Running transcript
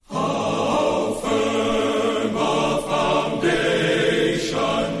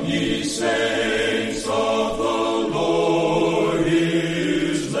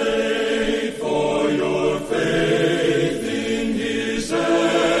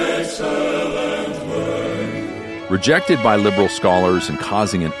Rejected by liberal scholars and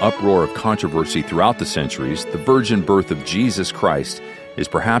causing an uproar of controversy throughout the centuries, the virgin birth of Jesus Christ is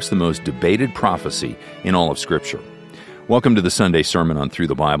perhaps the most debated prophecy in all of Scripture. Welcome to the Sunday Sermon on Through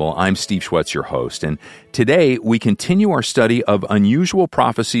the Bible. I'm Steve Schwetz, your host, and today we continue our study of unusual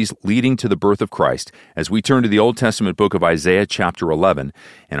prophecies leading to the birth of Christ as we turn to the Old Testament book of Isaiah chapter 11,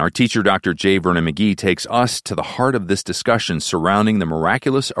 and our teacher, Dr. J. Vernon McGee, takes us to the heart of this discussion surrounding the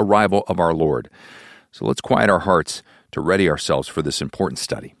miraculous arrival of our Lord. So let's quiet our hearts to ready ourselves for this important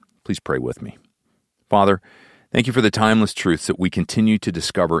study. Please pray with me. Father, thank you for the timeless truths that we continue to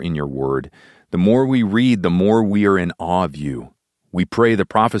discover in your word. The more we read, the more we are in awe of you. We pray the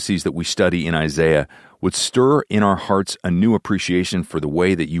prophecies that we study in Isaiah would stir in our hearts a new appreciation for the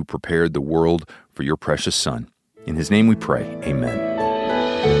way that you prepared the world for your precious Son. In his name we pray, amen.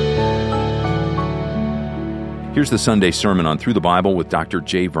 Here's the Sunday Sermon on Through the Bible with Dr.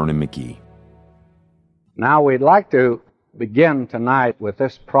 J. Vernon McGee. Now we'd like to begin tonight with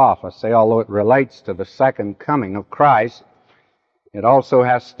this prophecy, although it relates to the second coming of Christ. It also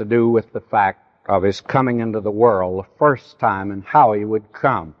has to do with the fact of his coming into the world the first time and how he would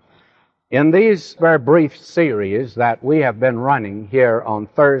come. In these very brief series that we have been running here on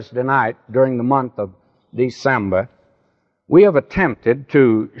Thursday night during the month of December, we have attempted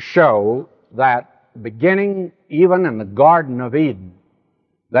to show that beginning even in the Garden of Eden,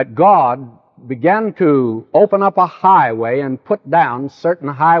 that God began to open up a highway and put down certain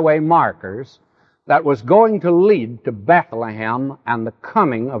highway markers that was going to lead to Bethlehem and the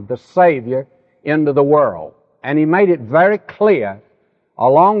coming of the Savior into the world. And he made it very clear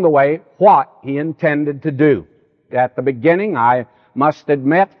along the way what he intended to do. At the beginning, I must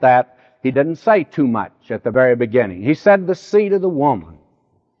admit that he didn't say too much at the very beginning. He said the seed of the woman.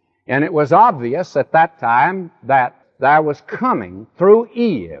 And it was obvious at that time that there was coming through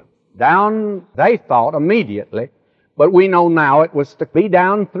Eve down, they thought, immediately, but we know now it was to be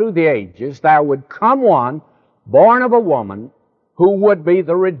down through the ages. There would come one born of a woman who would be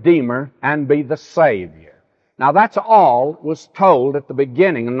the Redeemer and be the Savior. Now that's all was told at the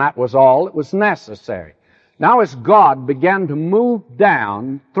beginning, and that was all that was necessary. Now as God began to move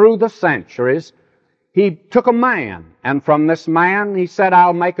down through the centuries, he took a man, and from this man he said,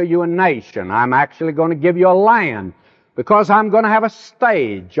 I'll make of you a nation. I'm actually going to give you a land, because I'm going to have a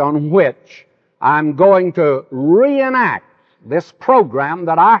stage on which I'm going to reenact this program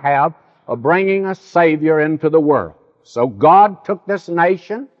that I have of bringing a Savior into the world. So God took this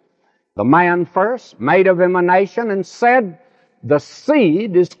nation, the man first, made of him a nation, and said, the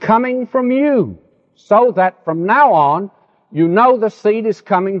seed is coming from you, so that from now on, you know the seed is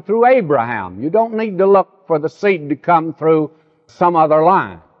coming through Abraham. You don't need to look for the seed to come through some other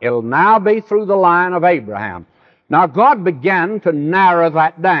line. It'll now be through the line of Abraham. Now, God began to narrow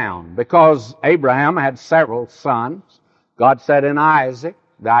that down because Abraham had several sons. God said, in Isaac,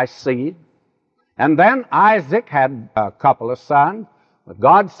 thy seed. And then Isaac had a couple of sons, but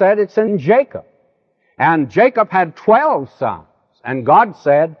God said it's in Jacob. And Jacob had 12 sons, and God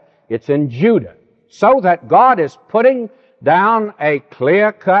said it's in Judah. So that God is putting down a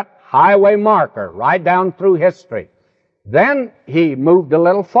clear-cut highway marker right down through history. Then he moved a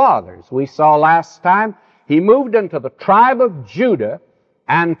little farther. As we saw last time, he moved into the tribe of Judah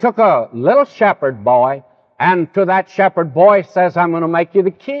and took a little shepherd boy, and to that shepherd boy says, I'm going to make you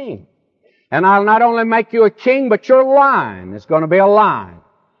the king. And I'll not only make you a king, but your line is going to be a line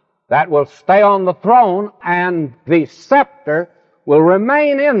that will stay on the throne, and the scepter will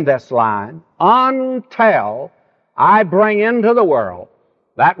remain in this line until I bring into the world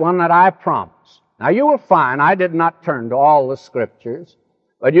that one that I promised. Now you will find, I did not turn to all the scriptures,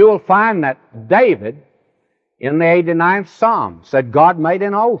 but you will find that David, in the 89th Psalm, said, God made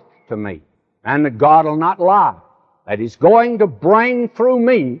an oath to me, and that God will not lie, that he's going to bring through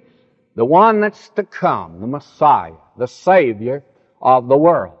me the one that's to come, the Messiah, the Savior of the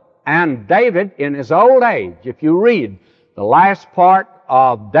world. And David, in his old age, if you read the last part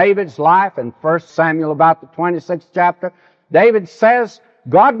of David's life in 1 Samuel, about the 26th chapter, David says,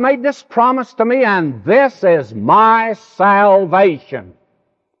 God made this promise to me, and this is my salvation.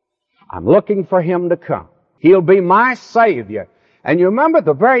 I'm looking for him to come. He'll be my Savior. And you remember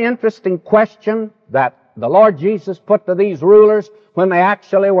the very interesting question that the Lord Jesus put to these rulers when they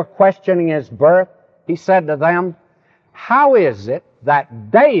actually were questioning his birth? He said to them, how is it that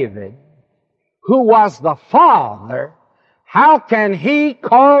David, who was the father, how can he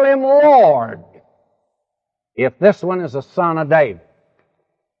call him Lord if this one is a son of David?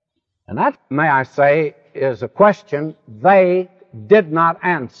 And that, may I say, is a question they did not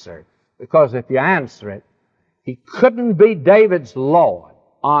answer. Because if you answer it, he couldn't be David's Lord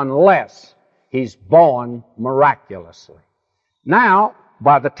unless He's born miraculously. Now,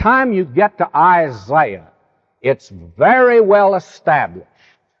 by the time you get to Isaiah, it's very well established.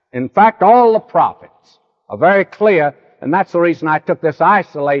 In fact, all the prophets are very clear, and that's the reason I took this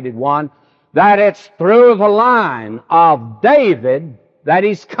isolated one, that it's through the line of David that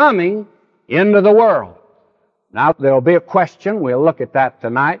He's coming into the world. Now, there'll be a question. We'll look at that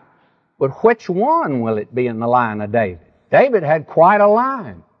tonight. But which one will it be in the line of David? David had quite a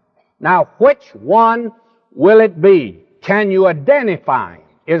line. Now, which one will it be? Can you identify him?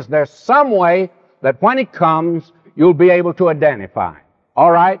 Is there some way that when he comes, you'll be able to identify him?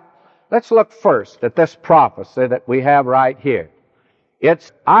 All right? Let's look first at this prophecy that we have right here.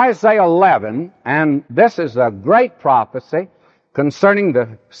 It's Isaiah 11, and this is a great prophecy concerning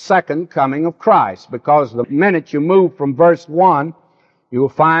the second coming of Christ, because the minute you move from verse 1, you'll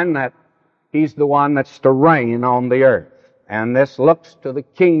find that He's the one that's to reign on the earth. And this looks to the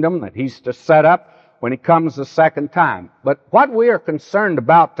kingdom that He's to set up when He comes the second time. But what we are concerned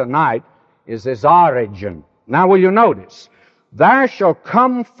about tonight is His origin. Now, will you notice? There shall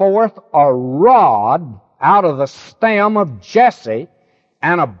come forth a rod out of the stem of Jesse,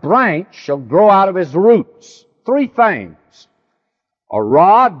 and a branch shall grow out of his roots. Three things. A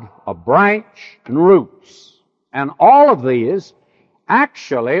rod, a branch, and roots. And all of these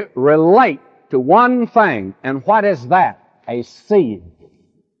actually relate to one thing. And what is that? A seed.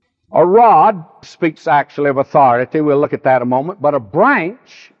 A rod speaks actually of authority. We'll look at that in a moment. But a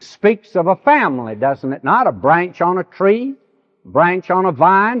branch speaks of a family, doesn't it not? A branch on a tree, a branch on a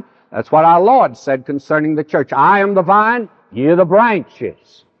vine. That's what our Lord said concerning the church. I am the vine, ye are the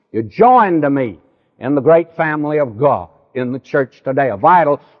branches. You're joined to me in the great family of God in the church today, a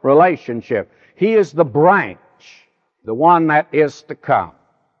vital relationship. He is the branch, the one that is to come.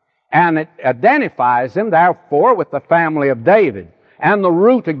 And it identifies Him, therefore, with the family of David. And the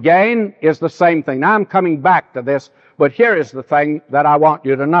root, again, is the same thing. Now, I'm coming back to this, but here is the thing that I want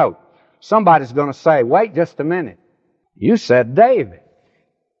you to note. Somebody's going to say, wait just a minute. You said David.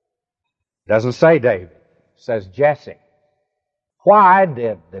 Doesn't say David. It says Jesse. Why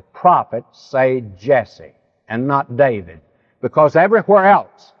did the prophet say Jesse and not David? Because everywhere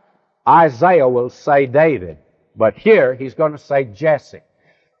else, Isaiah will say David. But here, he's going to say Jesse.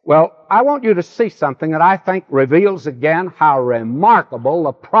 Well, I want you to see something that I think reveals again how remarkable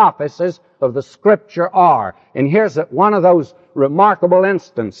the prophecies of the Scripture are. And here's one of those remarkable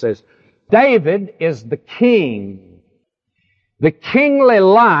instances. David is the king. The kingly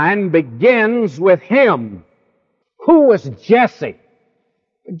line begins with him. Who was Jesse?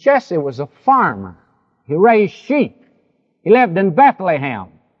 Jesse was a farmer. He raised sheep. He lived in Bethlehem.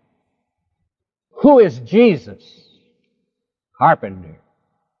 Who is Jesus? Carpenter.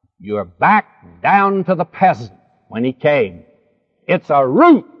 You're back down to the peasant when He came. It's a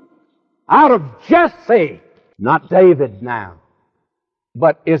root out of Jesse, not David now.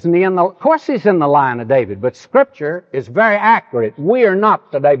 But isn't he of course he's in the line of David, but Scripture is very accurate. We are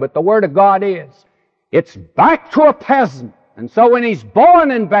not today, but the Word of God is. It's back to a peasant. And so when He's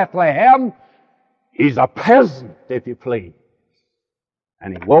born in Bethlehem, He's a peasant, if you please.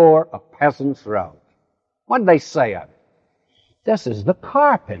 And He wore a peasant's robe. What did they say of it? This is the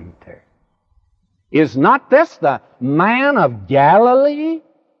carpenter. Is not this the man of Galilee?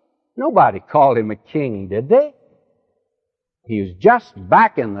 Nobody called Him a king, did they? He was just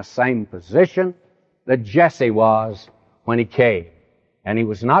back in the same position that Jesse was when he came. And he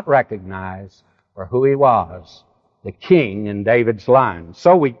was not recognized for who he was, the king in David's line.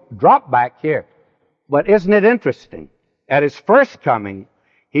 So we drop back here. But isn't it interesting? At His first coming,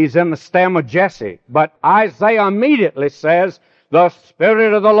 He's in the stem of Jesse. But Isaiah immediately says, the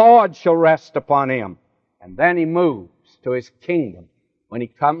Spirit of the Lord shall rest upon Him. And then He moves to His kingdom when He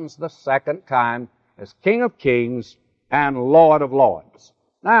comes the second time as King of Kings and Lord of Lords.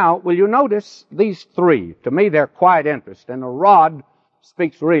 Now, will you notice these three? To me, they're quite interesting. A rod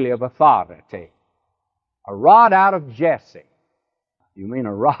speaks really of authority. A rod out of Jesse. You mean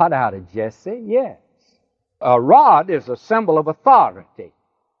a rod out of Jesse? Yes. A rod is a symbol of authority.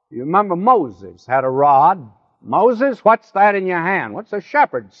 You remember Moses had a rod. Moses, what's that in your hand? What's a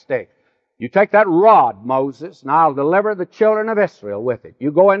shepherd's stick? You take that rod, Moses, and I'll deliver the children of Israel with it.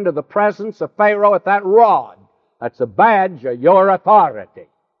 You go into the presence of Pharaoh with that rod. That's a badge of your authority.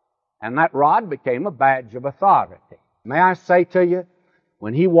 And that rod became a badge of authority. May I say to you,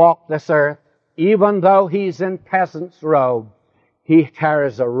 when He walked this earth, even though He's in peasant's robe, He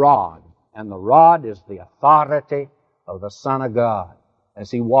carries a rod. And the rod is the authority of the Son of God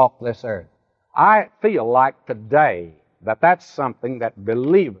as He walked this earth. I feel like today that that's something that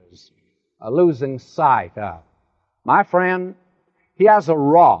believers are losing sight of. My friend, He has a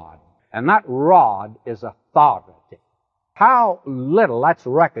rod. And that rod is authority. How little that's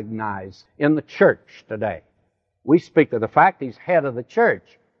recognized in the church today. We speak of the fact he's head of the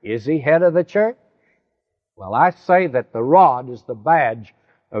church. Is he head of the church? Well, I say that the rod is the badge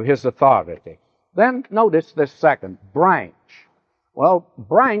of his authority. Then notice this second, branch. Well,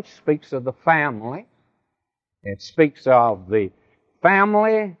 branch speaks of the family. It speaks of the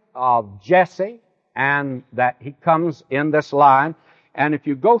family of Jesse, and that he comes in this line. And if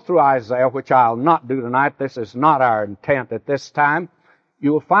you go through Isaiah, which I'll not do tonight, this is not our intent at this time,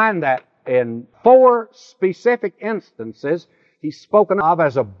 you will find that in 4 specific instances, he's spoken of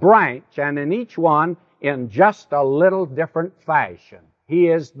as a branch, and in each one, in just a little different fashion. He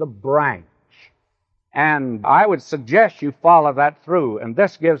is the branch. And I would suggest you follow that through, and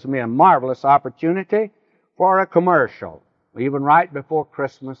this gives me a marvelous opportunity for a commercial. Even right before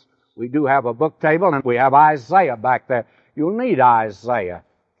Christmas, we do have a book table, and we have Isaiah back there. You'll need Isaiah.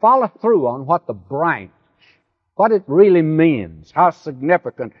 Follow through on what the branch, what it really means, how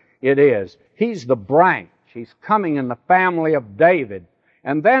significant it is. He's the branch. He's coming in the family of David.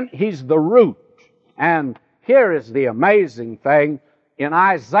 And then he's the root. And here is the amazing thing. In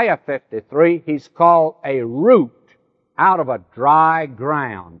Isaiah 53, he's called a root out of a dry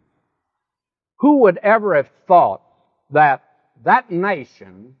ground. Who would ever have thought that that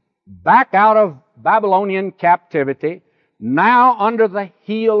nation, back out of Babylonian captivity, now under the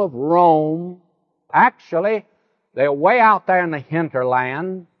heel of Rome, actually, they're way out there in the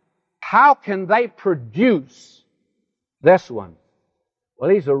hinterland. How can they produce this one? Well,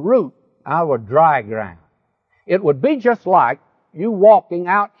 he's a root out of a dry ground. It would be just like you walking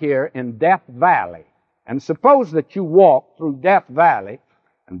out here in Death Valley. And suppose that you walk through Death Valley,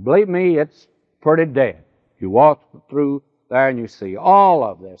 and believe me, it's pretty dead. You walk through there and you see all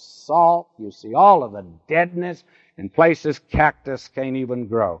of this salt, you see all of the deadness, in places cactus can't even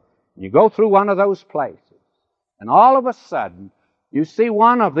grow. You go through one of those places, and all of a sudden, you see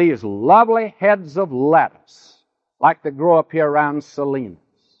one of these lovely heads of lettuce, like they grow up here around Salinas,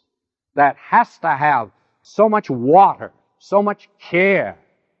 that has to have so much water, so much care,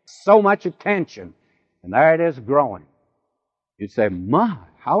 so much attention, and there it is growing. You'd say, my,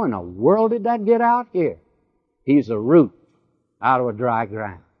 how in the world did that get out here? He's a root out of a dry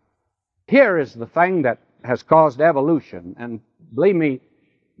ground. Here is the thing that has caused evolution, and believe me,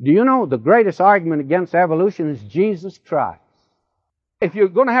 do you know the greatest argument against evolution is Jesus Christ? If you're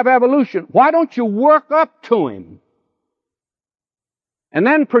going to have evolution, why don't you work up to Him? And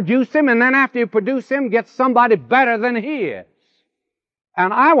then produce Him, and then after you produce Him, get somebody better than He is.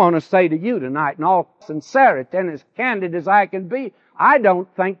 And I want to say to you tonight, in all sincerity and as candid as I can be, I don't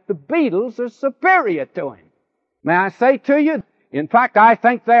think the Beatles are superior to Him. May I say to you, in fact, I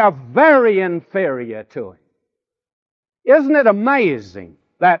think they are very inferior to Him. Isn't it amazing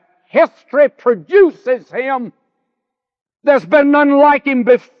that history produces Him? There's been none like Him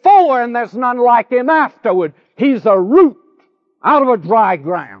before, and there's none like Him afterward. He's a root out of a dry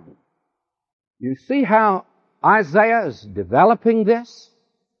ground. You see how Isaiah is developing this?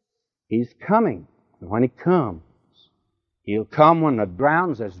 He's coming. And when He comes, He'll come when the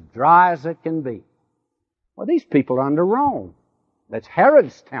ground's as dry as it can be. Well, these people are under Rome. That's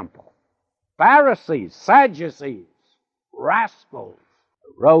Herod's temple. Pharisees, Sadducees, rascals,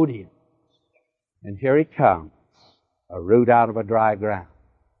 Herodians. And here He comes, a root out of a dry ground.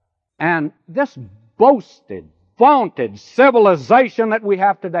 And this boasted, vaunted civilization that we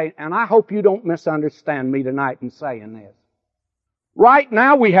have today, and I hope you don't misunderstand me tonight in saying this. Right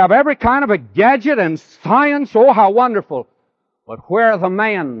now we have every kind of a gadget and science, oh how wonderful. But where are the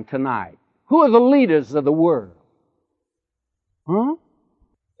men tonight? Who are the leaders of the world? Huh?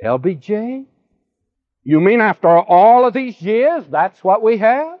 LBJ? You mean after all of these years, that's what we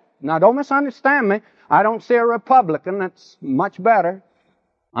have? Now don't misunderstand me. I don't see a Republican that's much better.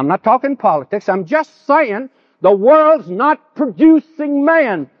 I'm not talking politics. I'm just saying the world's not producing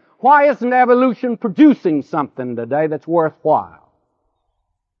man. Why isn't evolution producing something today that's worthwhile?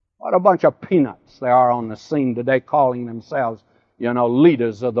 What a bunch of peanuts there are on the scene today calling themselves,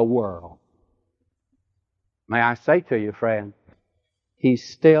 leaders of the world. May I say to you, friend, He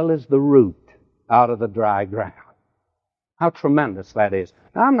still is the root out of the dry ground. How tremendous that is.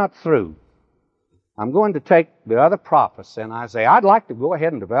 Now, I'm not through. I'm going to take the other prophecy in Isaiah. I'd like to go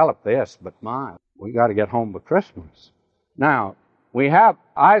ahead and develop this, but we got to get home for Christmas. Now, we have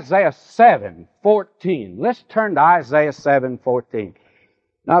Isaiah 7:14. Let's turn to Isaiah 7:14.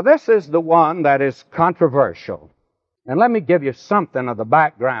 Now, this is the one that is controversial. And let me give you something of the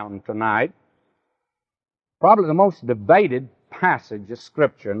background tonight. Probably the most debated passage of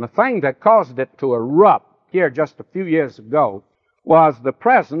Scripture. And the thing that caused it to erupt here just a few years ago was the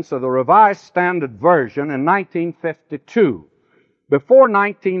presence of the Revised Standard Version in 1952. Before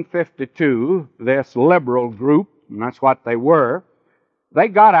 1952, this liberal group, and that's what they were, they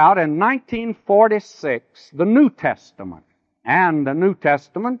got out in 1946 the New Testament. And the New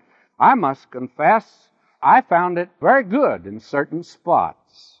Testament, I must confess, I found it very good in certain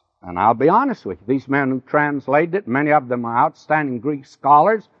spots. And I'll be honest with you, these men who translated it, many of them are outstanding Greek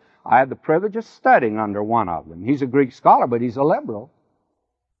scholars. I had the privilege of studying under one of them. He's a Greek scholar, but he's a liberal.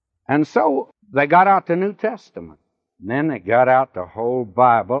 And so they got out the New Testament. And then they got out the whole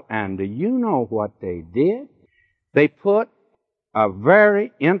Bible. And do you know what they did? They put a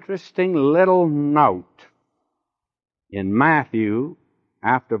very interesting little note in Matthew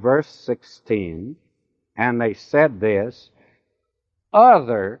after verse 16. And they said this: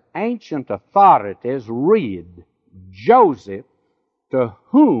 other ancient authorities read Joseph, to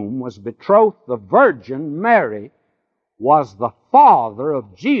whom was betrothed the Virgin Mary, was the father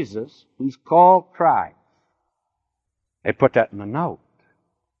of Jesus, who's called Christ. They put that in the note.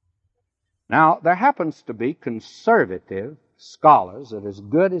 Now, there happens to be conservative scholars that are as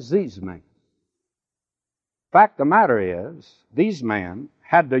good as these men. Fact of the matter is, these men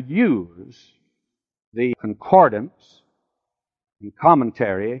had to use the concordance and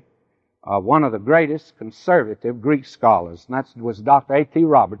commentary of one of the greatest conservative Greek scholars, and that was Dr. A.T.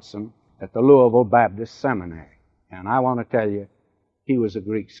 Robertson at the Louisville Baptist Seminary. And I want to tell you, he was a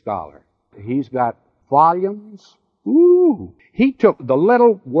Greek scholar. He's got volumes. Ooh! He took the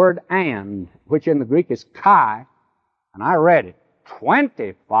little word "and," which in the Greek is "kai," and I read it.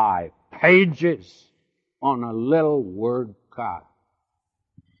 25 pages on a little word "kai."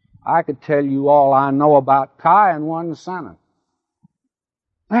 I could tell you all I know about "kai" in one sentence.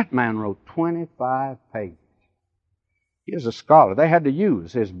 That man wrote 25 pages. He was a scholar. They had to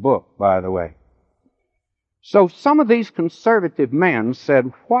use his book, by the way. So some of these conservative men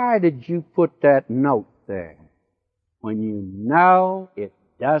said, why did you put that note there when you know it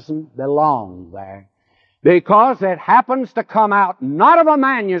doesn't belong there? Because it happens to come out not of a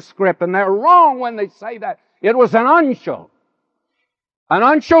manuscript, and they're wrong when they say that. It was an uncial. An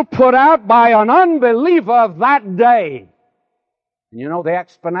uncial put out by an unbeliever of that day. You know, the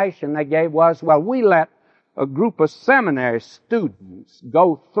explanation they gave was, well, we let a group of seminary students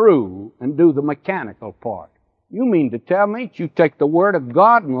go through and do the mechanical part. You mean to tell me that you take the Word of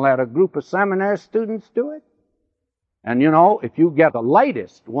God and let a group of seminary students do it? And you know, if you get the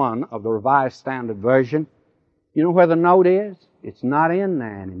latest one of the Revised Standard Version, you know where the note is? It's not in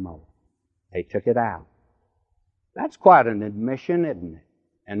there anymore. They took it out. That's quite an admission, isn't it?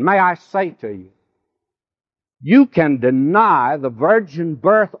 And may I say to you, you can deny the virgin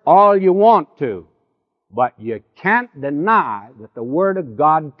birth all you want to, but you can't deny that the Word of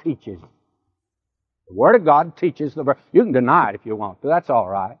God teaches it. The Word of God teaches the virgin. You can deny it if you want to. That's all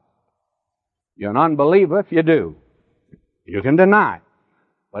right. You're an unbeliever if you do. You can deny it.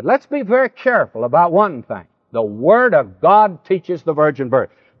 But let's be very careful about one thing. The Word of God teaches the virgin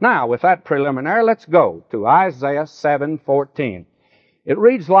birth. Now, with that preliminary, let's go to Isaiah 7:14. It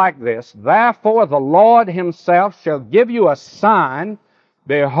reads like this: therefore the Lord Himself shall give you a sign.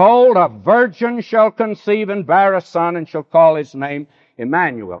 Behold, a virgin shall conceive and bear a son, and shall call his name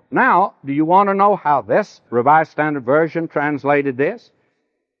Emmanuel. Now, do you want to know how this Revised Standard Version translated this?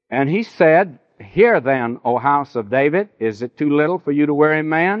 And he said, hear then, O house of David, is it too little for you to weary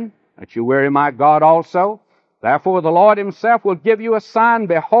man, that you weary my God also? Therefore the Lord Himself will give you a sign.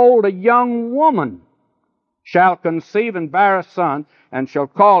 Behold, a young woman shall conceive and bear a son, and shall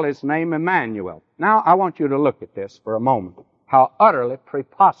call his name Emmanuel. Now, I want you to look at this for a moment, how utterly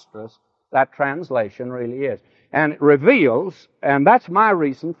preposterous that translation really is. And it reveals, and that's my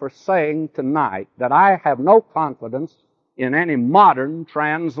reason for saying tonight, that I have no confidence in any modern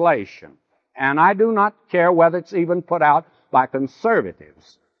translation. And I do not care whether it's even put out by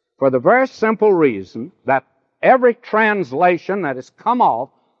conservatives, for the very simple reason that every translation that has come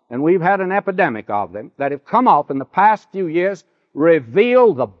off, and we've had an epidemic of them, that have come off in the past few years,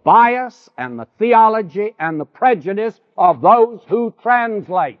 reveal the bias and the theology and the prejudice of those who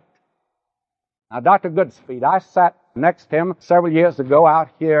translate. Now, Dr. Goodspeed, I sat next to him several years ago out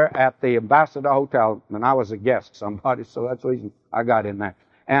here at the Ambassador Hotel, and I was a guest, somebody, so that's the reason I got in there.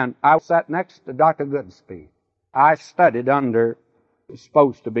 And I sat next to Dr. Goodspeed. I studied under,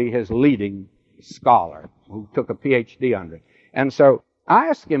 supposed to be his leading scholar, who took a PhD under it. And so I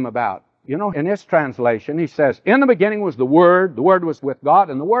asked him about, you know, in his translation, he says, in the beginning was the Word was with God,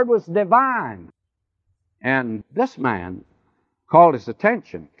 and the Word was divine. And this man called his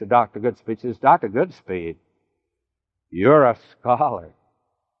attention to Dr. Goodspeed. He says, Dr. Goodspeed, you're a scholar.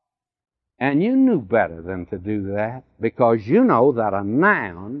 And you knew better than to do that, because you know that a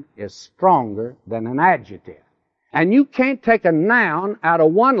noun is stronger than an adjective. And you can't take a noun out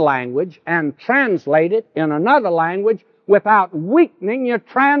of one language and translate it in another language without weakening your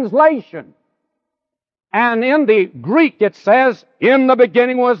translation. And in the Greek it says, in the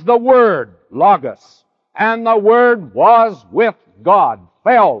beginning was the Word, Logos, and the Word was with God,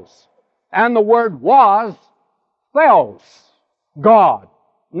 Theos. And the Word was Theos, God,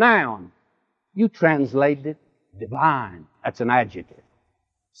 noun. You translated it divine. That's an adjective.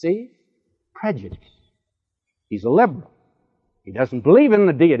 See? Prejudice. He's a liberal. He doesn't believe in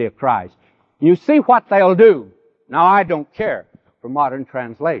the deity of Christ. You see what they'll do. Now, I don't care for modern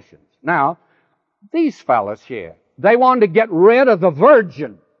translations. Now, these fellows here, they wanted to get rid of the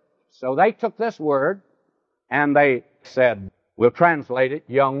virgin. So they took this word and they said, we'll translate it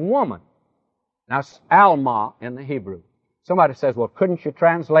young woman. Now, it's Alma in the Hebrew. Somebody says, well, couldn't you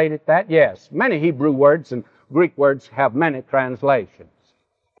translate it that? Yes. Many Hebrew words and Greek words have many translations.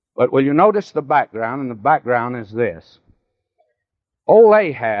 But will you notice the background? And the background is this. Old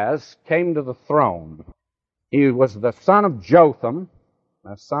Ahaz came to the throne. He was the son of Jotham,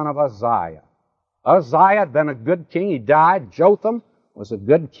 the son of Uzziah. Uzziah had been a good king. He died. Jotham was a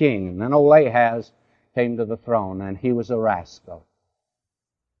good king. And then old Ahaz came to the throne, and he was a rascal.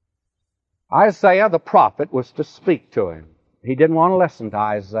 Isaiah the prophet was to speak to him. He didn't want to listen to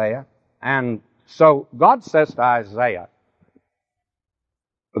Isaiah. And so God says to Isaiah,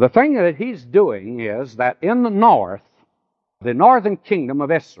 the thing that he's doing is that in the north, the northern kingdom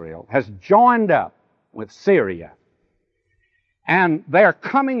of Israel has joined up with Syria. And they're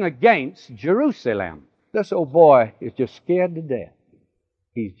coming against Jerusalem. This old boy is just scared to death.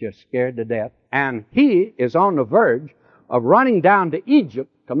 He's just scared to death. And he is on the verge of running down to Egypt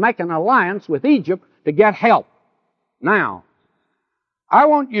to make an alliance with Egypt to get help. Now, I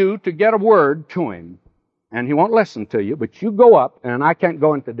want you to get a word to him. And he won't listen to you, but you go up, and I can't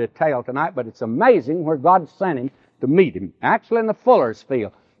go into detail tonight, but it's amazing where God sent him to meet him. Actually in the fuller's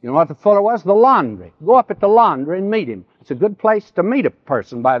field. You know what the fuller was? The laundry. Go up at the laundry and meet him. It's a good place to meet a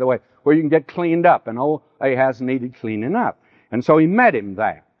person, by the way, where you can get cleaned up, and old Ahaz needed cleaning up. And so he met him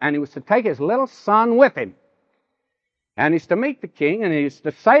there. And he was to take his little son with him. And he's to meet the king, and he's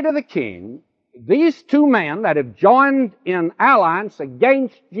to say to the king, these two men that have joined in alliance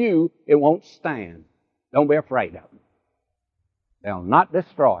against you, it won't stand. Don't be afraid of them. They'll not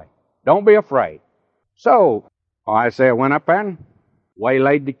destroy. Don't be afraid. So Isaiah went up and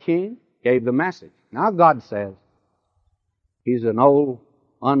waylaid the king, gave the message. Now God says, he's an old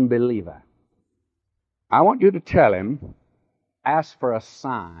unbeliever. I want you to tell him, ask for a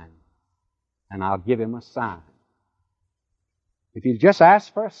sign, and I'll give him a sign. If you just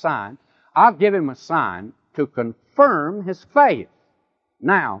ask for a sign, I'll give him a sign to confirm his faith.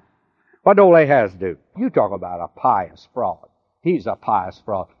 Now, what did old Ahaz do? You talk about a pious fraud. He's a pious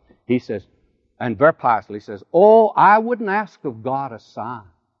fraud. He says, and very piously says, oh, I wouldn't ask of God a sign.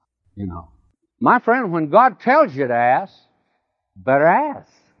 You know. My friend, when God tells you to ask, better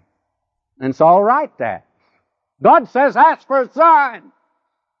ask. And it's all right that. God says, ask for a sign.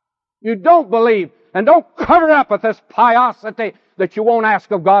 You don't believe, and don't cover it up with this piosity that you won't ask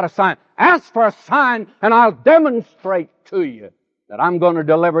of God a sign. Ask for a sign, and I'll demonstrate to you that I'm going to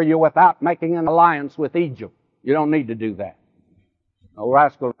deliver you without making an alliance with Egypt. You don't need to do that. Old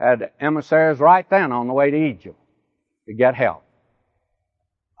rascal had emissaries right then on the way to Egypt to get help.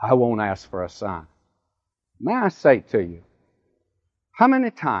 I won't ask for a sign. May I say to you, how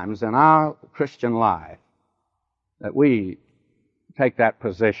many times in our Christian life that we take that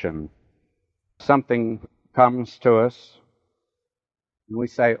position, something comes to us, and we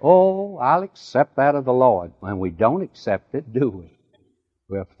say, oh, I'll accept that of the Lord. When we don't accept it, do we?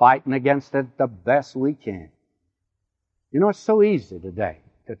 We're fighting against it the best we can. You know, it's so easy today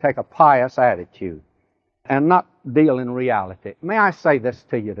to take a pious attitude and not deal in reality. May I say this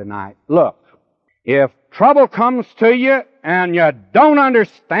to you tonight? Look, if trouble comes to you and you don't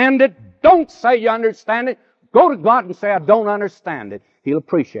understand it, don't say you understand it. Go to God and say, I don't understand it. He'll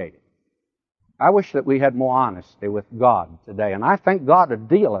appreciate it. I wish that we had more honesty with God today, and I think God would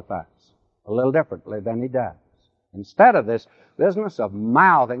deal with us a little differently than He does. Instead of this business of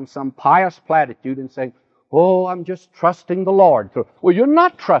mouthing some pious platitude and saying, oh, I'm just trusting the Lord. Well, you're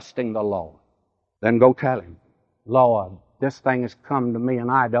not trusting the Lord. Then go tell Him, Lord, this thing has come to me and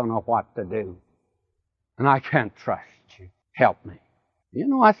I don't know what to do. And I can't trust you. Help me. You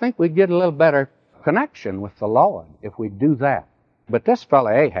know, I think we'd get a little better connection with the Lord if we do that. But this fellow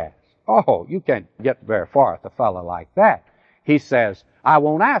Ahaz, oh, you can't get very far with a fellow like that. He says, I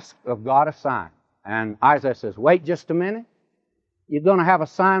won't ask of God a sign. And Isaiah says, wait just a minute. You're going to have a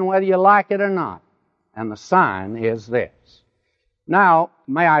sign whether you like it or not. And the sign is this. Now,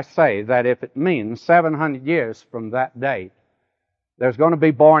 may I say that if it means 700 years from that date, there's going to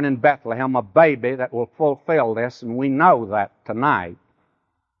be born in Bethlehem a baby that will fulfill this, and we know that tonight.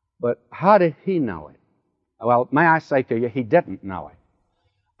 But how did he know it? Well, may I say to you, he didn't know it.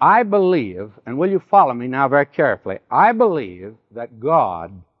 I believe, and will you follow me now very carefully, I believe that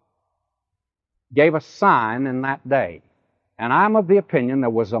God gave a sign in that day. And I'm of the opinion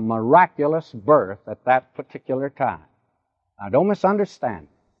there was a miraculous birth at that particular time. Now, don't misunderstand.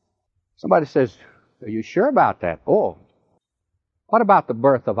 Somebody says, are you sure about that? Oh, what about the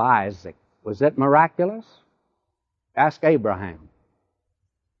birth of Isaac? Was it miraculous? Ask Abraham.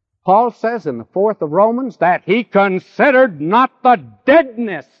 Paul says in the 4th of Romans that he considered not the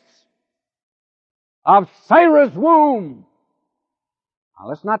deadness of Sarah's womb. Now,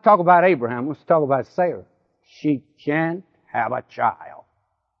 let's not talk about Abraham. Let's talk about Sarah. She can't have a child.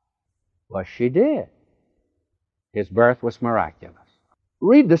 Well, she did. His birth was miraculous.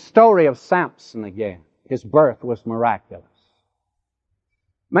 Read the story of Samson again. His birth was miraculous.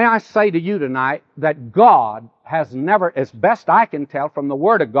 May I say to you tonight that God has never, as best I can tell from the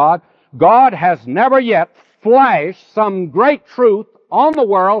Word of God, God has never yet flashed some great truth on the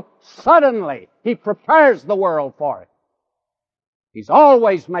world suddenly. He prepares the world for it. He's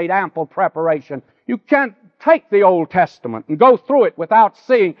always made ample preparation. You can't take the Old Testament and go through it without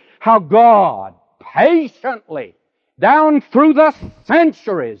seeing how God patiently, down through the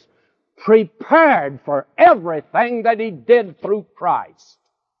centuries, prepared for everything that He did through Christ.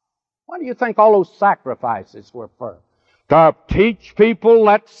 What do you think all those sacrifices were for? To teach people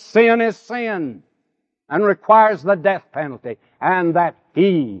that sin is sin and requires the death penalty, and that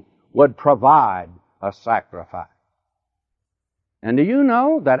He would provide a sacrifice. And do you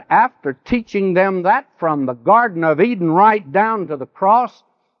know that after teaching them that from the Garden of Eden right down to the cross,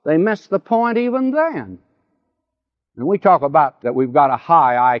 they missed the point even then? And we talk about that we've got a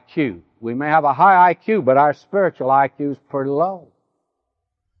high IQ. We may have a high IQ, but our spiritual IQ is pretty low.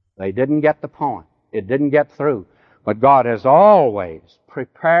 They didn't get the point. It didn't get through. But God has always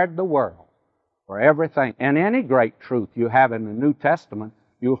prepared the world for everything. And any great truth you have in the New Testament,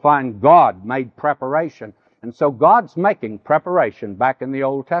 you'll find God made preparation. And so God's making preparation back in the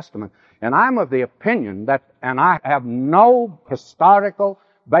Old Testament. And I'm of the opinion that, and I have no historical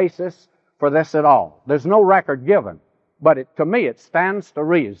basis for this at all. There's no record given. But to me, it stands to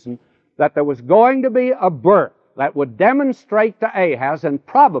reason that there was going to be a birth that would demonstrate to Ahaz, and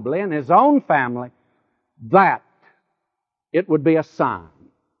probably in his own family, that it would be a sign.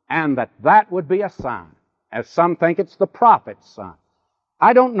 And that would be a sign. As some think it's the prophet's sign.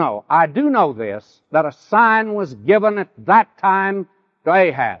 I don't know. I do know this, that a sign was given at that time to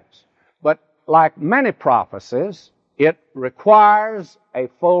Ahaz. But like many prophecies, it requires a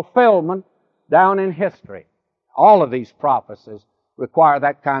fulfillment down in history. All of these prophecies require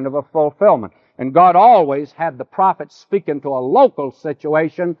that kind of a fulfillment. And God always had the prophet speak into a local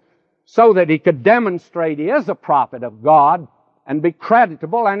situation so that he could demonstrate he is a prophet of God and be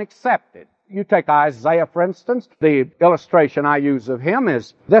creditable and accepted. You take Isaiah, for instance. The illustration I use of him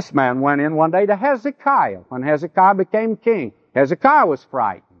is this man went in one day to Hezekiah. When Hezekiah became king, Hezekiah was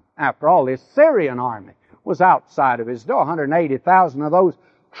frightened. After all, the Assyrian army was outside of his door. 180,000 of those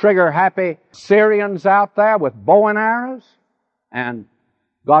trigger-happy Syrians out there with bow and arrows. And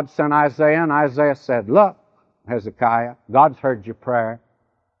God sent Isaiah, and Isaiah said, look, Hezekiah, God's heard your prayer.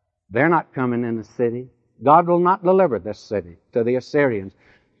 They're not coming in the city. God will not deliver this city to the Assyrians.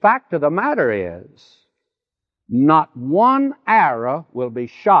 Fact of the matter is, not one arrow will be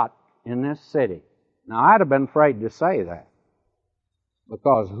shot in this city. Now, I'd have been afraid to say that.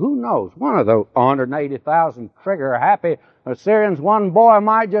 Because who knows, one of those 180,000 trigger-happy Assyrians, one boy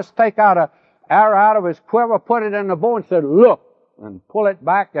might just take out an arrow out of his quiver, put it in the bow and say, look, and pull it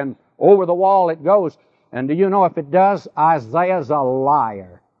back, and over the wall it goes. And do you know, if it does, Isaiah's a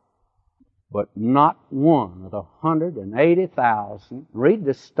liar. But not one of the 180,000, read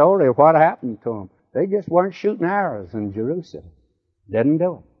the story of what happened to them. They just weren't shooting arrows in Jerusalem. Didn't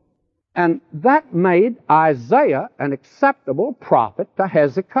do it. And that made Isaiah an acceptable prophet to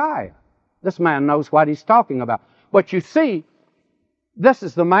Hezekiah. This man knows what he's talking about. But you see, this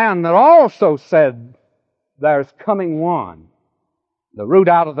is the man that also said, there's coming one, the root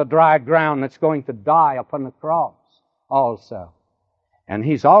out of the dry ground that's going to die upon the cross also. And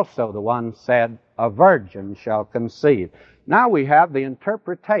he's also the one said, a virgin shall conceive. Now we have the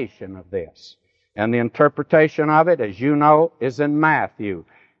interpretation of this. And the interpretation of it, as you know, is in Matthew.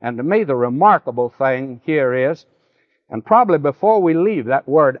 And to me, the remarkable thing here is, and probably before we leave that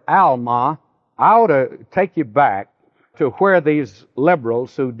word Alma, I ought to take you back to where these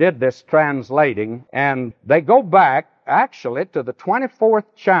liberals who did this translating, and they go back actually to the 24th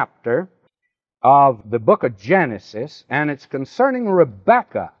chapter of the book of Genesis, and it's concerning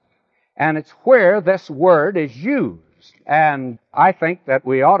Rebekah, and it's where this word is used. And I think that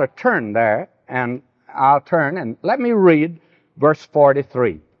we ought to turn there, and I'll turn, and let me read verse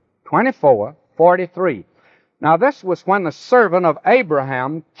 43. 24:43. Now this was when the servant of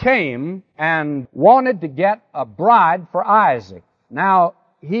Abraham came and wanted to get a bride for Isaac. Now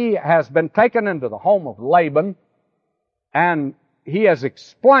he has been taken into the home of Laban, and he has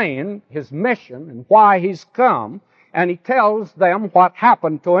explained his mission and why he's come, and he tells them what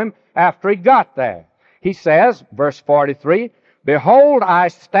happened to him after he got there. He says, verse 43, "Behold, I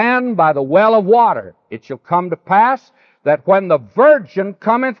stand by the well of water. It shall come to pass that when the virgin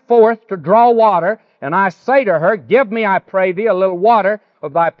cometh forth to draw water, and I say to her, Give me, I pray thee, a little water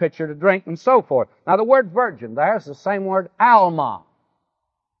of thy pitcher to drink," and so forth. Now the word virgin there is the same word Alma.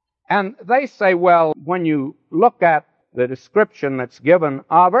 And they say, well, when you look at the description that's given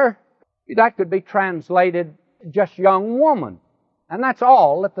of her, that could be translated just young woman. And that's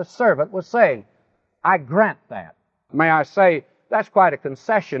all that the servant was saying. I grant that. May I say, that's quite a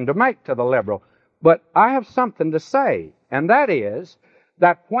concession to make to the liberal. But I have something to say, and that is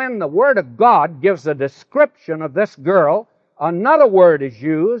that when the Word of God gives a description of this girl, another word is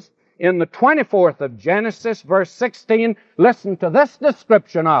used. In the 24th of Genesis, verse 16, listen to this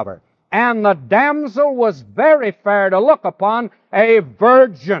description of her. "And the damsel was very fair to look upon, a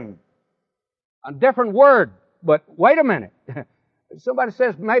virgin." A different word, but wait a minute. Somebody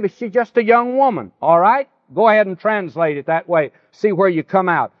says maybe she's just a young woman. All right, go ahead and translate it that way. See where you come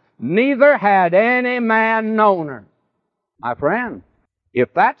out. "Neither had any man known her." My friend,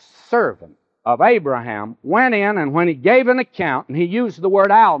 if that servant of Abraham went in and when he gave an account and he used the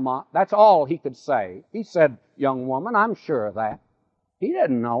word Alma, that's all he could say. He said, "Young woman," I'm sure of that. He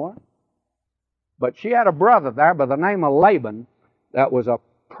didn't know her. But she had a brother there by the name of Laban that was a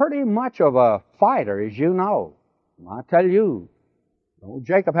pretty much of a fighter, as you know. I tell you, old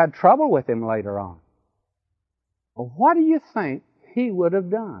Jacob had trouble with him later on. Well, what do you think he would have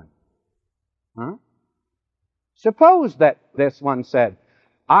done? Huh? Suppose that this one said,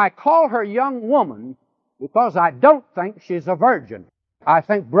 "I call her young woman because I don't think she's a virgin." I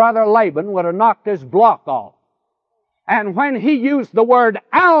think Brother Laban would have knocked his block off. And when he used the word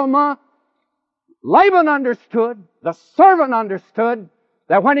Alma, Laban understood, the servant understood,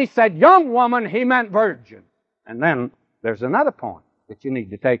 that when he said young woman, he meant virgin. And then there's another point that you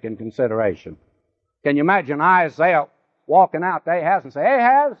need to take in consideration. Can you imagine Isaiah walking out to Ahaz and say,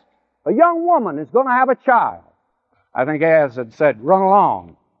 "Ahaz, a young woman is going to have a child"? I think Ahaz had said, "Run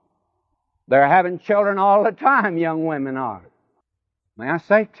along. They're having children all the time, young women are." May I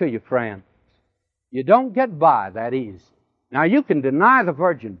say to you, friend, you don't get by that easy. Now, you can deny the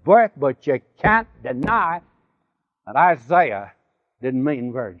virgin birth, but you can't deny that Isaiah didn't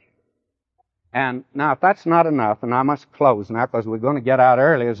mean virgin. And now, if that's not enough, and I must close now because we're going to get out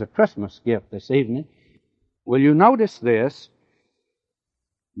early as a Christmas gift this evening, will you notice this?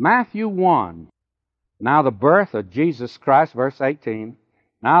 Matthew 1. Now the birth of Jesus Christ, verse 18.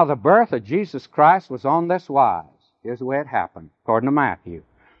 Now the birth of Jesus Christ was on this wise. Here's the way it happened, according to Matthew.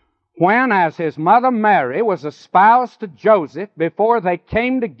 When, as his mother Mary was espoused to Joseph, before they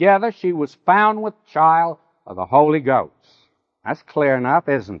came together, she was found with child of the Holy Ghost. That's clear enough,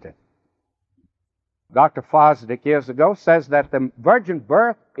 isn't it? Dr. Fosdick years ago says that the virgin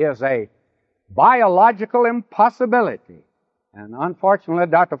birth is a biological impossibility. And unfortunately,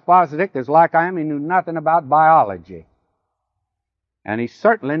 Dr. Fosdick is like I am. He knew nothing about biology. And he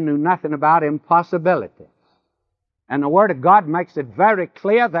certainly knew nothing about impossibility. And the Word of God makes it very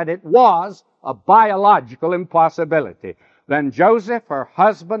clear that it was a biological impossibility. Then Joseph, her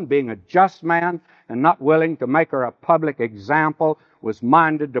husband, being a just man and not willing to make her a public example, was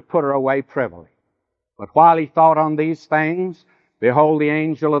minded to put her away privily. But while he thought on these things, behold, the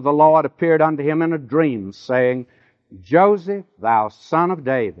angel of the Lord appeared unto him in a dream, saying, Joseph, thou son of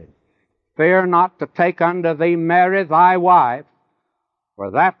David, fear not to take unto thee Mary thy wife,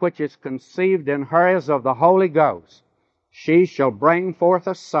 for that which is conceived in her is of the Holy Ghost. She shall bring forth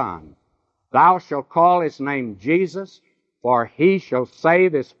a son. Thou shalt call his name Jesus, for he shall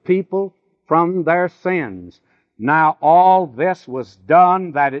save his people from their sins. Now all this was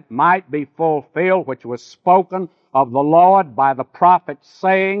done that it might be fulfilled, which was spoken of the Lord by the prophet,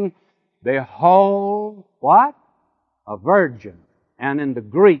 saying, Behold, what? A virgin. And in the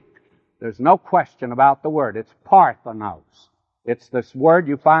Greek, there's no question about the word. It's Parthenos. It's this word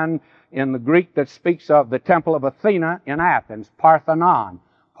you find in the Greek that speaks of the temple of Athena in Athens, Parthenon,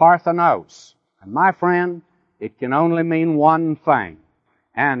 Parthenos. And my friend, it can only mean one thing,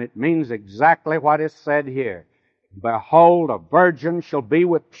 and it means exactly what is said here. Behold, a virgin shall be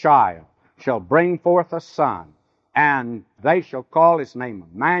with child, shall bring forth a son, and they shall call his name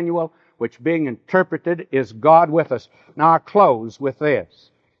Emmanuel, which being interpreted is God with us. Now I close with this.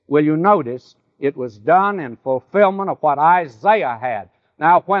 Will you notice it was done in fulfillment of what Isaiah had?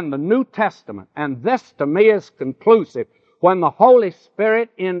 Now when the New Testament, and this to me is conclusive, when the Holy Spirit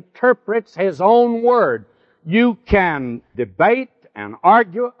interprets His own Word, you can debate and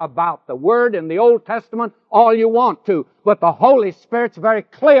argue about the Word in the Old Testament all you want to, but the Holy Spirit's very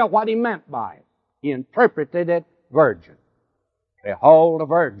clear what He meant by it. He interpreted it virgin. Behold, a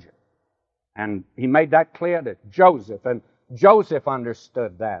virgin. And He made that clear to Joseph, and Joseph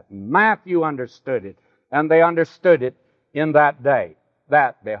understood that, and Matthew understood it, and they understood it in that day,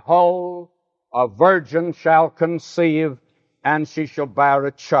 that, behold, a virgin shall conceive, and she shall bear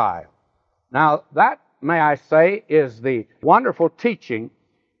a child. Now, that, may I say, is the wonderful teaching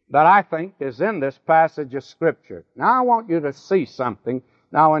that I think is in this passage of Scripture. Now, I want you to see something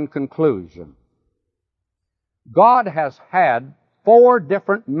now in conclusion. God has had 4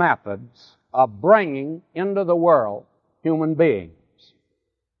 different methods of bringing into the world human beings.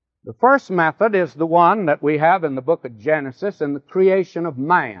 The first method is the one that we have in the book of Genesis in the creation of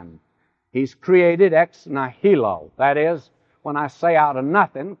man. He's created ex nihilo. That is, when I say out of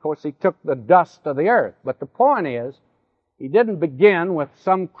nothing, of course He took the dust of the earth. But the point is, He didn't begin with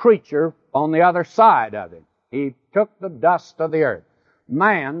some creature on the other side of it. He took the dust of the earth.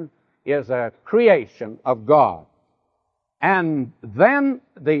 Man is a creation of God. And then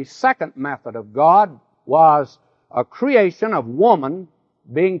the second method of God was a creation of woman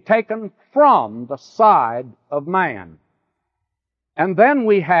being taken from the side of man. And then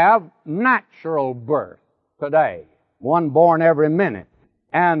we have natural birth today, one born every minute.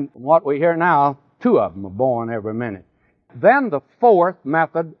 And what we hear now, 2 of them are born every minute. Then the fourth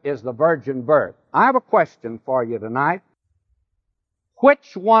method is the virgin birth. I have a question for you tonight.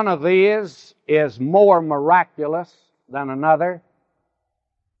 Which one of these is more miraculous than another?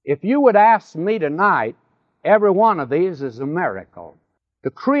 If you would ask me tonight, every one of these is a miracle. To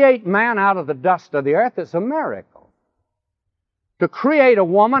create man out of the dust of the earth is a miracle. To create a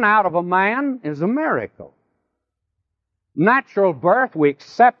woman out of a man is a miracle. Natural birth, we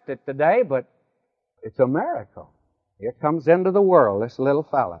accept it today, but it's a miracle. Here comes into the world this little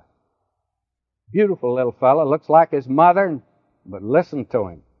fella. Beautiful little fella, looks like his mother, but listen to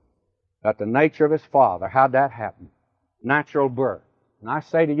him. Got the nature of his father. How'd that happen? Natural birth. And I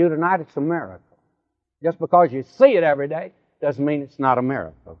say to you tonight, it's a miracle. Just because you see it every day doesn't mean it's not a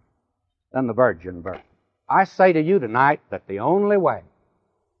miracle. Then the virgin birth. I say to you tonight that the only way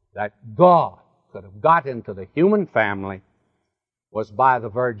that God could have got into the human family was by the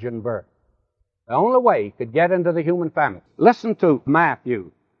virgin birth. The only way He could get into the human family. Listen to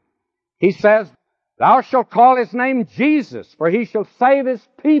Matthew. He says, Thou shalt call His name Jesus, for He shall save His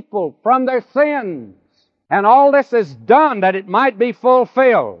people from their sins. And all this is done that it might be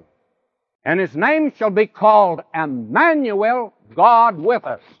fulfilled. And His name shall be called Emmanuel, God with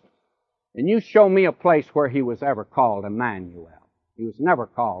us. And you show me a place where He was ever called Emmanuel. He was never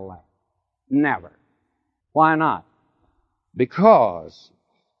called that. Never. Why not? Because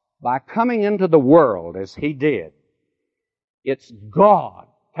by coming into the world as He did, it's God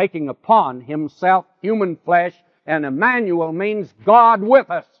taking upon Himself human flesh, and Emmanuel means God with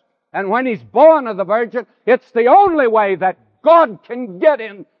us. And when He's born of the Virgin, it's the only way that God can get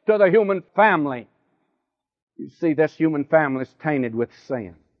into the human family. You see, this human family is tainted with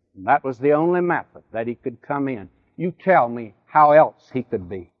sin. And that was the only method that He could come in. You tell me how else He could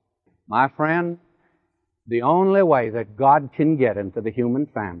be. My friend, the only way that God can get into the human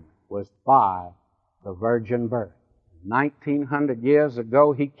family was by the virgin birth. 1900 years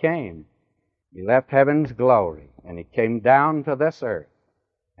ago He came. He left heaven's glory, and He came down to this earth,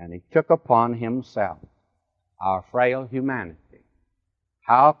 and He took upon Himself our frail humanity.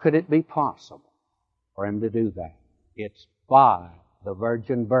 How could it be possible for Him to do that? It's by the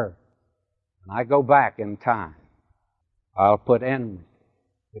virgin birth. And I go back in time. I'll put enmity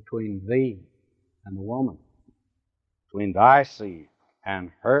between thee and the woman, between thy seed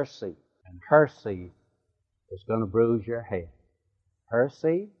and her seed. And her seed is going to bruise your head. Her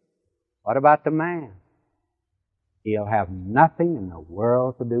seed? What about the man? He'll have nothing in the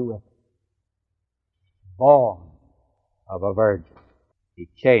world to do with it. Born of a virgin, He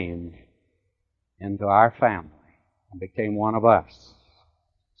came into our family and became one of us,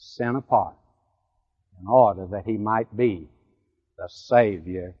 sin apart, in order that He might be the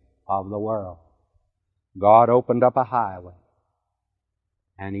Savior of the world. God opened up a highway,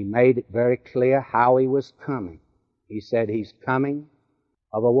 And he made it very clear how he was coming. He said he's coming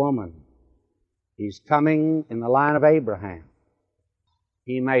of a woman. He's coming in the line of Abraham.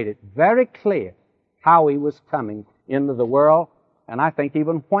 He made it very clear how he was coming into the world, and I think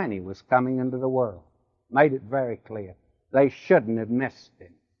even when he was coming into the world. Made it very clear. They shouldn't have missed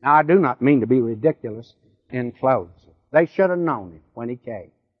him. Now, I do not mean to be ridiculous in closing. They should have known him when he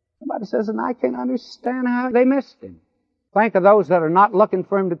came. Somebody says, and I can't understand how they missed him. Think of those that are not looking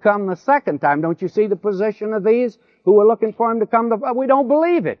for him to come the second time. Don't you see the position of these who are looking for him to come? We don't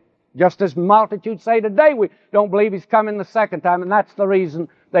believe it. Just as multitudes say today, we don't believe he's coming the second time, and that's the reason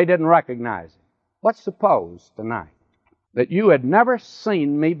they didn't recognize him. Let's suppose tonight that you had never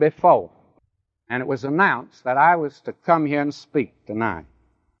seen me before, and it was announced that I was to come here and speak tonight.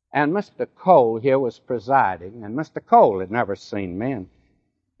 And Mr. Cole here was presiding, and Mr. Cole had never seen me,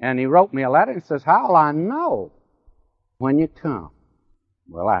 and he wrote me a letter and says, how'll I know when you come?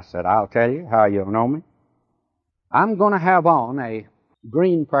 Well, I said, I'll tell you how you'll know me. I'm going to have on a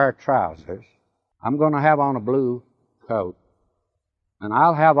green pair of trousers. I'm going to have on a blue coat. And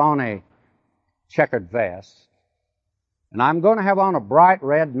I'll have on a checkered vest. And I'm going to have on a bright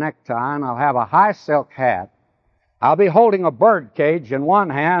red necktie, and I'll have a high silk hat. I'll be holding a bird cage in one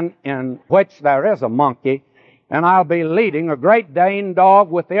hand in which there is a monkey, and I'll be leading a Great Dane dog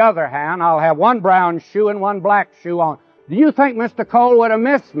with the other hand. I'll have one brown shoe and one black shoe on. Do you think Mr. Cole would have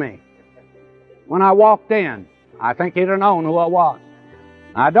missed me when I walked in? I think he'd have known who I was.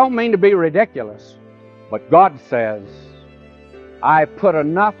 I don't mean to be ridiculous, but God says, I put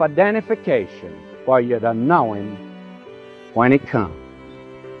enough identification for you to know him when he comes.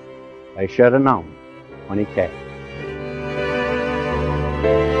 They should have known when he came.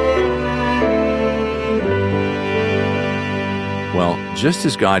 Well, just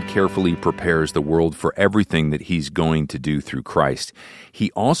as God carefully prepares the world for everything that he's going to do through Christ, he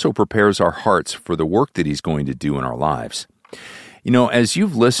also prepares our hearts for the work that he's going to do in our lives. You know, as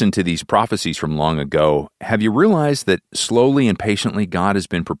you've listened to these prophecies from long ago, have you realized that slowly and patiently God has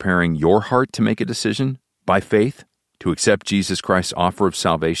been preparing your heart to make a decision by faith to accept Jesus Christ's offer of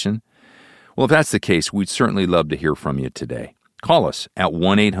salvation? Well, if that's the case, we'd certainly love to hear from you today. Call us at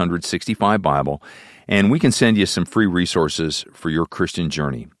 1-800-65-BIBLE, and we can send you some free resources for your Christian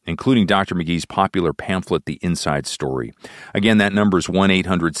journey, including Dr. McGee's popular pamphlet, The Inside Story. Again, that number is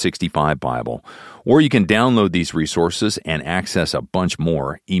 1-800-65-BIBLE. Or you can download these resources and access a bunch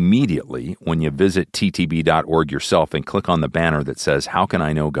more immediately when you visit ttb.org yourself and click on the banner that says, How Can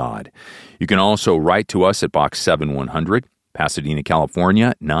I Know God? You can also write to us at Box 7100, Pasadena,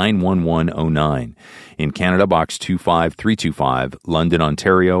 California, 91109. In Canada, Box 25325, London,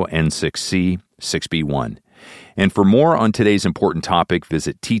 Ontario, N6C 6B1. And for more on today's important topic,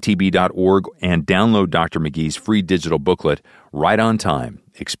 visit ttb.org and download Dr. McGee's free digital booklet, Right on Time,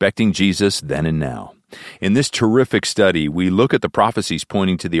 Expecting Jesus Then and Now. In this terrific study, we look at the prophecies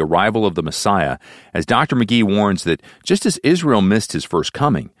pointing to the arrival of the Messiah, as Dr. McGee warns that just as Israel missed his first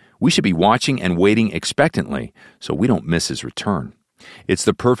coming, we should be watching and waiting expectantly so we don't miss his return. It's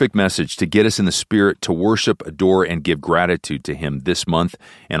the perfect message to get us in the spirit to worship, adore, and give gratitude to him this month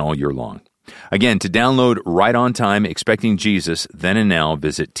and all year long. Again, to download Right on Time, Expecting Jesus Then and Now,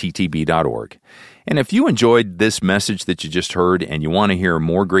 visit ttb.org. And if you enjoyed this message that you just heard and you want to hear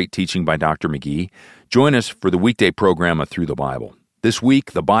more great teaching by Dr. McGee, join us for the weekday program of Through the Bible. This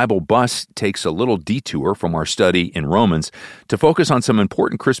week, the Bible Bus takes a little detour from our study in Romans to focus on some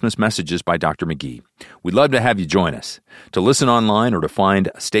important Christmas messages by Dr. McGee. We'd love to have you join us. To listen online or to find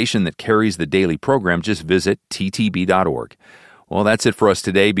a station that carries the daily program, just visit ttb.org. Well, that's it for us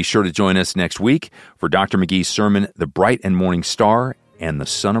today. Be sure to join us next week for Dr. McGee's sermon, The Bright and Morning Star and the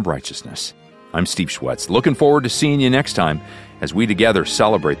Sun of Righteousness. I'm Steve Schwetz. Looking forward to seeing you next time as we together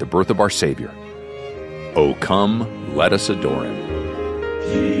celebrate the birth of our Savior. Oh, come, let us adore him.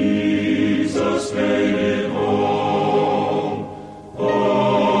 Jesus made it home,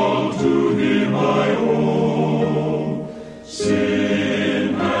 all to him I owe.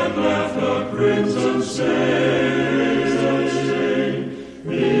 Sin had left a crimson stain,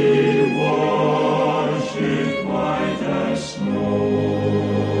 he washed it white as snow.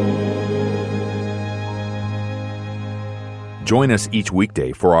 Join us each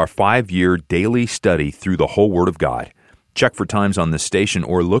weekday for our 5-year daily study through the whole Word of God. Check for times on this station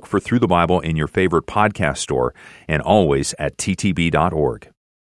or look for Through the Bible in your favorite podcast store and always at ttb.org.